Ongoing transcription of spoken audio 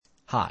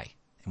Hi,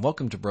 and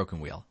welcome to Broken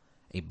Wheel,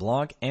 a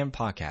blog and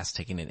podcast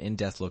taking an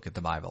in-depth look at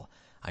the Bible.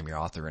 I'm your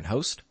author and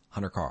host,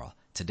 Hunter Carl.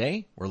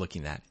 Today, we're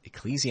looking at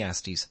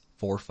Ecclesiastes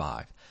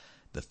 4:5.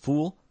 The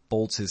fool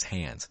folds his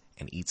hands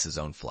and eats his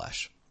own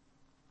flesh.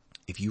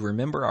 If you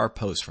remember our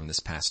post from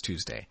this past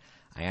Tuesday,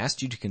 I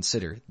asked you to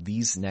consider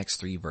these next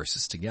three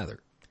verses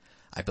together.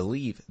 I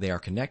believe they are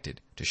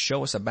connected to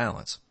show us a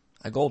balance,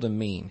 a golden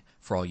mean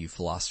for all you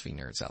philosophy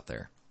nerds out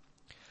there.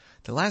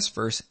 The last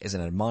verse is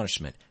an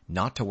admonishment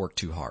not to work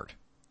too hard.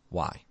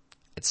 Why?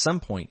 At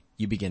some point,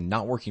 you begin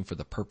not working for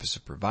the purpose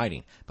of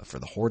providing, but for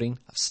the hoarding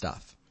of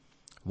stuff.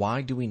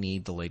 Why do we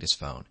need the latest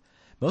phone?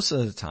 Most of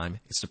the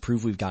time, it's to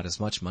prove we've got as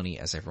much money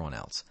as everyone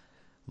else.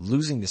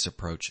 Losing this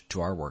approach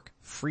to our work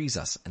frees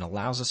us and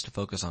allows us to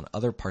focus on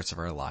other parts of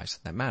our lives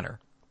that matter.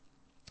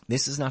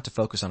 This is not to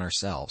focus on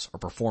ourselves or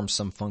perform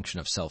some function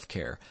of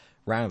self-care.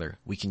 Rather,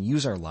 we can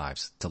use our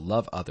lives to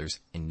love others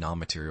in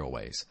non-material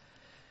ways.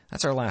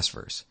 That's our last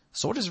verse.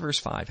 So what does verse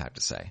 5 have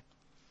to say?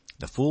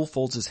 The fool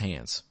folds his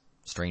hands.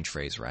 Strange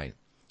phrase, right?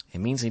 It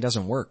means he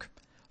doesn't work.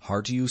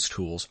 Hard to use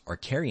tools or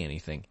carry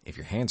anything if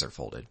your hands are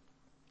folded.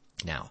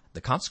 Now,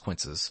 the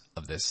consequences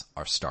of this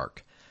are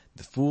stark.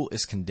 The fool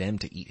is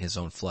condemned to eat his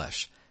own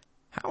flesh.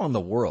 How in the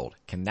world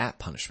can that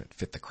punishment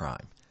fit the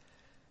crime?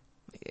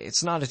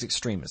 It's not as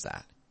extreme as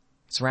that.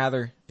 It's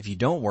rather, if you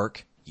don't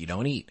work, you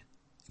don't eat.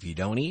 If you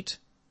don't eat,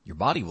 your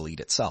body will eat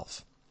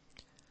itself.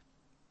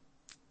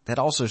 That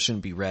also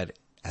shouldn't be read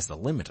as the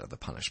limit of the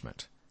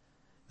punishment.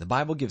 The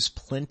Bible gives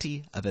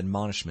plenty of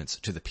admonishments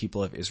to the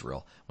people of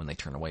Israel when they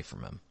turn away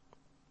from him.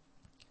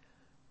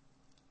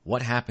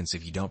 What happens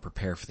if you don't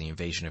prepare for the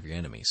invasion of your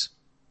enemies?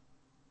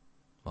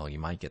 Well, you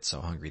might get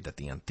so hungry that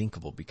the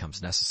unthinkable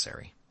becomes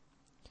necessary.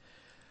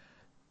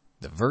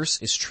 The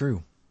verse is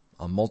true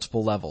on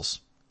multiple levels,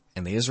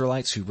 and the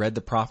Israelites who read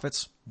the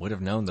prophets would have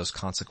known those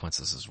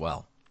consequences as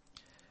well.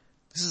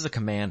 This is a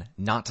command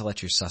not to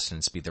let your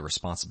sustenance be the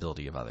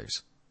responsibility of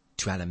others,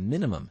 to at a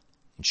minimum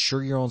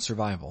ensure your own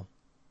survival.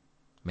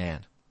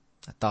 Man,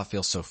 that thought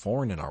feels so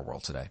foreign in our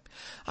world today.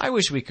 I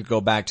wish we could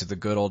go back to the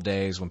good old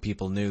days when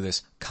people knew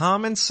this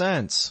common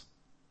sense.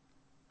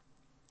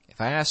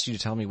 If I asked you to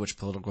tell me which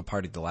political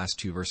party the last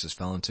two verses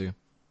fell into,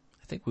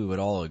 I think we would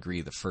all agree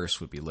the first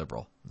would be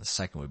liberal and the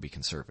second would be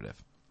conservative.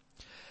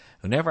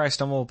 Whenever I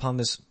stumble upon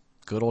this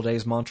good old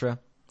days mantra,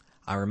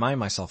 I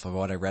remind myself of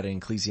what I read in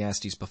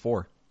Ecclesiastes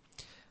before.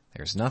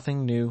 There's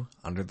nothing new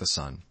under the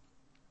sun.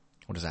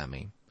 What does that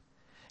mean?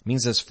 It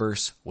means this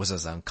verse was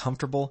as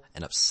uncomfortable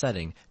and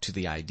upsetting to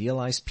the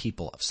idealized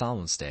people of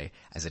Solomon's day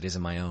as it is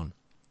in my own.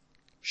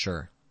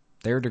 Sure,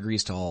 there are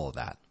degrees to all of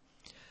that.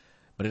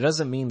 But it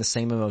doesn't mean the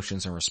same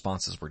emotions and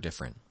responses were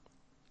different.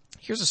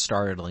 Here's a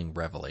startling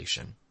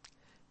revelation.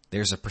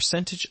 There's a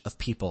percentage of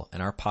people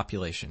in our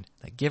population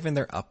that, given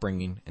their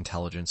upbringing,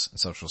 intelligence, and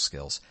social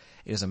skills,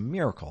 it is a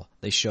miracle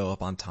they show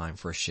up on time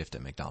for a shift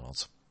at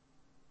McDonald's.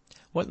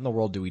 What in the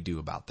world do we do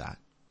about that?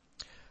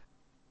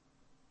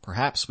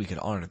 Perhaps we could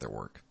honor their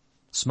work,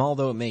 small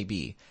though it may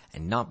be,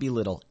 and not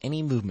belittle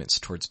any movements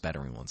towards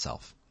bettering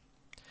oneself.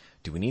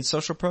 Do we need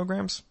social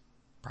programs?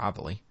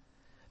 Probably.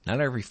 Not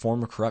every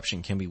form of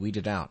corruption can be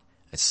weeded out,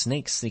 as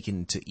snakes sneak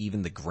into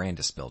even the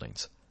grandest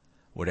buildings.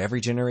 What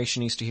every generation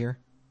needs to hear?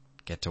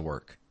 Get to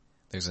work.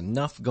 There's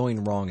enough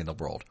going wrong in the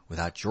world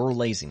without your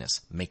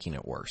laziness making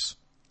it worse.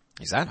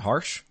 Is that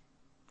harsh?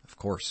 Of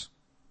course.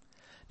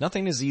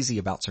 Nothing is easy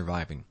about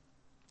surviving.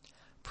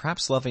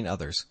 Perhaps loving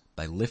others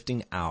by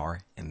lifting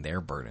our and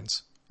their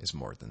burdens is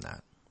more than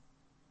that.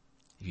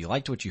 If you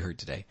liked what you heard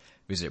today,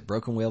 visit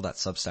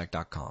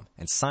brokenwheel.substack.com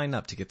and sign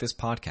up to get this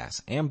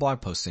podcast and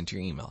blog posts into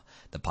your email.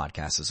 The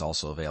podcast is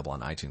also available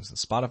on iTunes and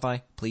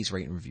Spotify. Please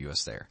rate and review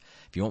us there.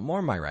 If you want more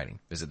of my writing,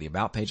 visit the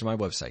About page of my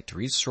website to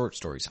read short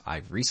stories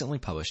I've recently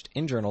published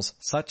in journals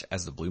such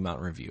as the Blue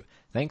Mountain Review.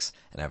 Thanks,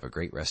 and have a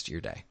great rest of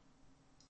your day.